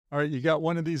All right, you got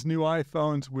one of these new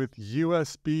iPhones with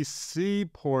USB-C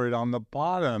port on the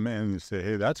bottom, and you say,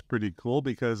 hey, that's pretty cool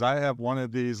because I have one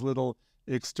of these little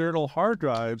external hard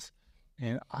drives,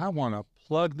 and I want to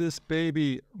plug this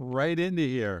baby right into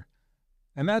here.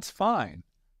 And that's fine.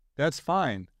 That's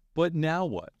fine. But now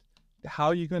what? How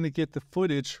are you going to get the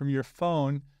footage from your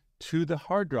phone to the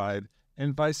hard drive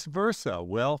and vice versa?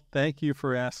 Well, thank you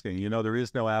for asking. You know, there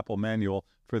is no Apple manual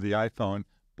for the iPhone,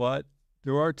 but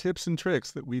there are tips and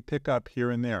tricks that we pick up here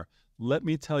and there. Let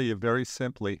me tell you very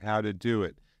simply how to do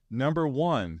it. Number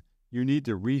one, you need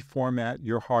to reformat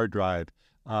your hard drive.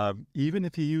 Even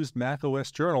if you used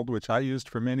macOS Journal, which I used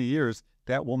for many years,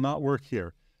 that will not work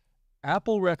here.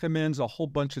 Apple recommends a whole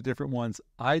bunch of different ones.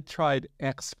 I tried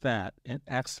exFAT, and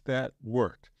exFAT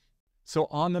worked. So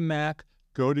on the Mac,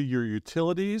 go to your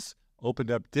utilities, open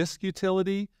up Disk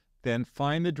Utility, then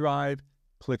find the drive,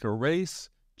 click Erase,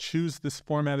 choose this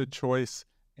formatted choice,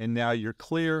 and now you're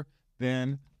clear.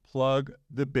 Then plug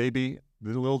the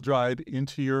little drive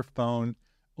into your phone,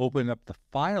 open up the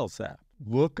Files app.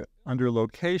 Look under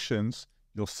Locations,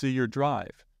 you'll see your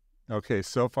drive. Okay,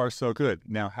 so far so good.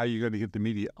 Now, how are you going to get the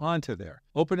media onto there?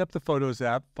 Open up the Photos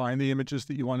app, find the images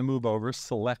that you want to move over,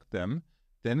 select them,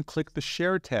 then click the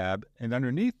Share tab, and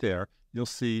underneath there, you'll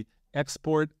see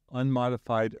Export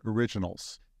Unmodified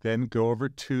Originals. Then go over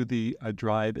to the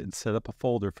drive and set up a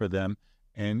folder for them,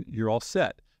 and you're all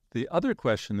set. The other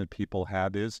question that people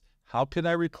have is, how can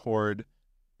I record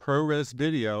ProRES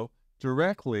video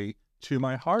directly to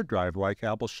my hard drive like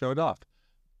Apple showed off?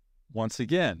 Once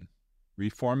again,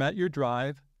 reformat your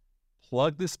drive,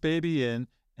 plug this baby in,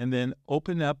 and then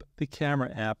open up the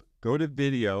camera app, go to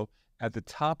Video. At the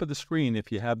top of the screen,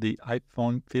 if you have the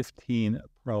iPhone 15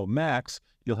 Pro Max,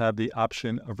 you'll have the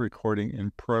option of recording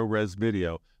in ProRES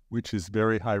video, which is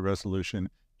very high resolution,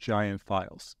 giant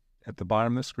files. At the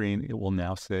bottom of the screen, it will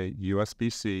now say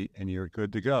USB-C, and you're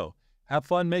good to go. Have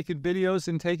fun making videos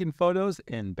and taking photos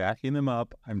and backing them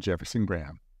up. I'm Jefferson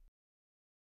Graham.